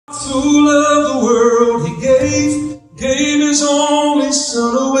so loved the world, He gave His only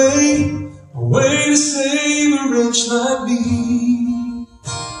Son away, a way to save a wretch like me.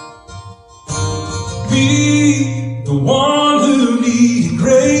 Me, the one who needed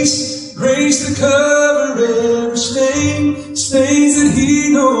grace, grace to cover every stain, stains that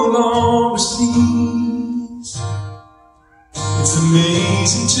He no longer sees. It's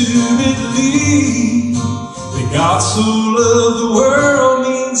amazing to believe that God so loved the world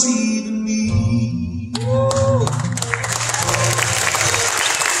means even me.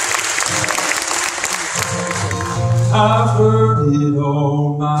 I've heard it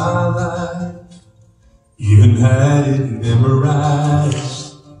all my life, even had it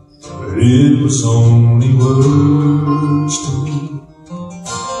memorized, but it was only words to me.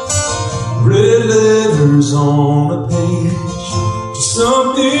 Red letters on a page, just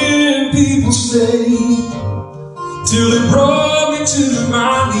something people say, till it brought me to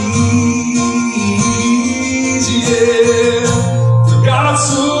my knees. Yeah, for God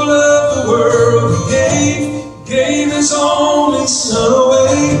so loved the world, He gave His only Son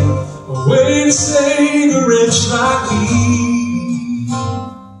away, a way to save a wretch like me.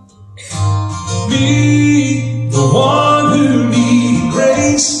 Me, the one who needed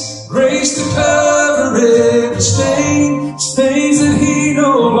grace, grace to cover every stain, stains that He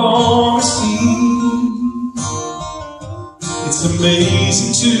no longer sees. It's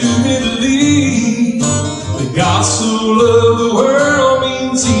amazing to believe that God so loved the world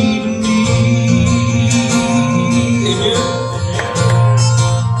means even me.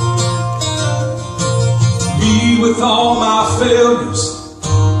 Me with all my failures,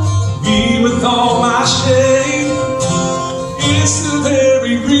 me with all my shame, it's the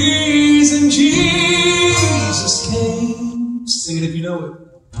very reason Jesus came. Sing it if you know it.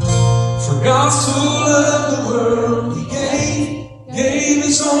 For God so loved the world, He gave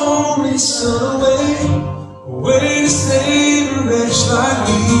His only Son away, a way to save a wretch like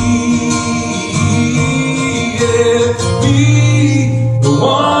me. Yeah, me, the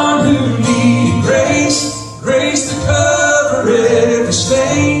one who needed grace, grace to cover every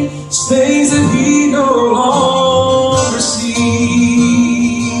stain, stains that He no longer sees.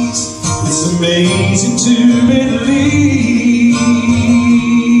 It's amazing to believe.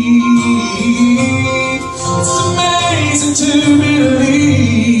 It's amazing to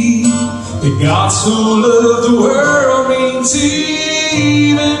believe that God so loved the world means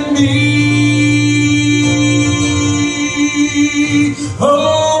even me.